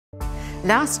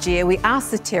Last year, we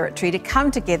asked the Territory to come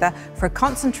together for a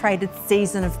concentrated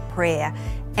season of prayer,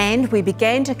 and we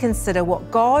began to consider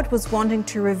what God was wanting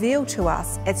to reveal to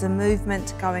us as a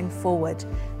movement going forward.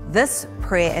 This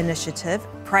prayer initiative,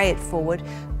 Pray It Forward,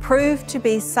 proved to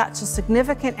be such a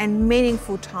significant and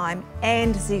meaningful time,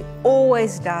 and as He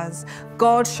always does,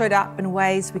 God showed up in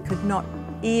ways we could not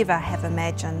ever have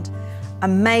imagined.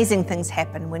 Amazing things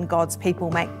happen when God's people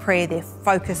make prayer their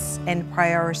focus and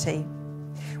priority.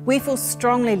 We feel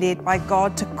strongly led by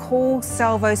God to call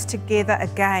Salvos together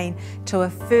again to a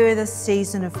further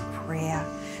season of prayer.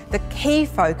 The key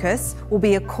focus will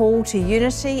be a call to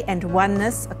unity and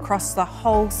oneness across the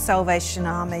whole Salvation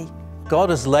Army. God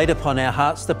has laid upon our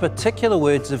hearts the particular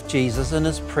words of Jesus in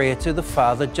His prayer to the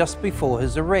Father just before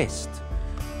His arrest.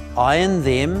 I and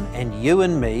them, and you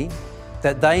and me,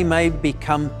 that they may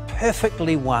become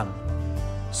perfectly one,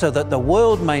 so that the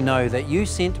world may know that you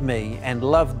sent me and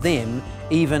loved them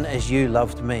even as you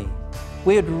loved me.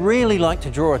 We'd really like to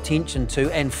draw attention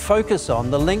to and focus on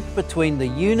the link between the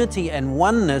unity and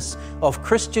oneness of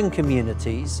Christian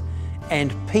communities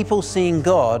and people seeing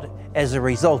God as a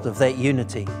result of that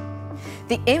unity.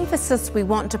 The emphasis we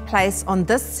want to place on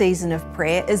this season of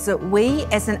prayer is that we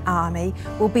as an army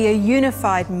will be a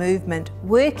unified movement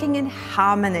working in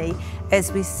harmony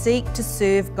as we seek to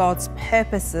serve God's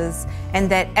purposes, and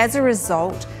that as a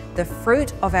result, the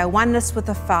fruit of our oneness with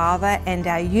the Father and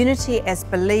our unity as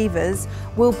believers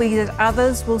will be that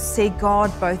others will see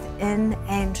God both in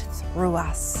and through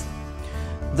us.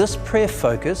 This prayer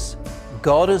focus,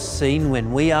 God is seen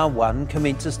when we are one,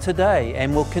 commences today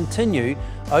and will continue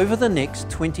over the next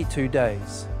 22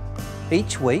 days.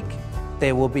 Each week,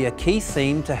 there will be a key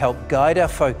theme to help guide our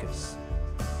focus.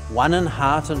 One in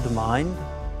heart and mind,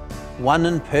 one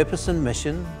in purpose and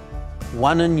mission,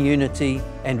 one in unity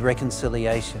and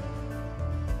reconciliation.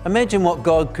 Imagine what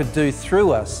God could do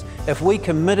through us if we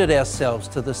committed ourselves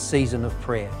to this season of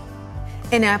prayer.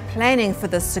 In our planning for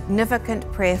this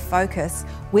significant prayer focus,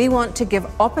 we want to give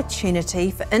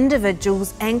opportunity for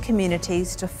individuals and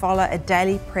communities to follow a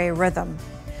daily prayer rhythm.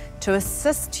 To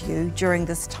assist you during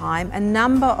this time, a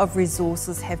number of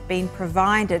resources have been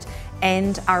provided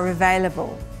and are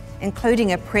available,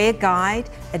 including a prayer guide,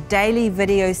 a daily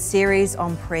video series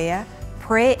on prayer,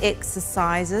 prayer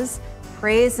exercises,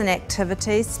 prayers and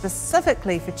activities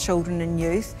specifically for children and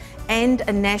youth, and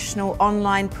a national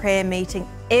online prayer meeting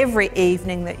every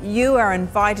evening that you are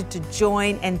invited to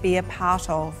join and be a part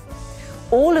of.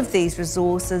 All of these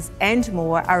resources and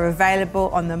more are available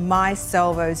on the My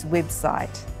Salvos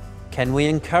website. Can we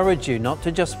encourage you not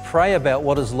to just pray about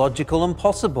what is logical and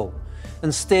possible?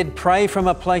 Instead, pray from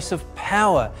a place of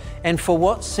power and for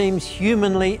what seems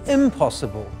humanly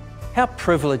impossible. How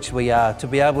privileged we are to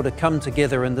be able to come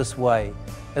together in this way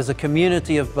as a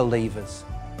community of believers,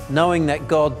 knowing that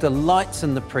God delights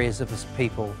in the prayers of His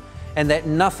people and that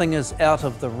nothing is out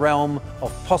of the realm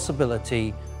of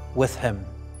possibility with Him.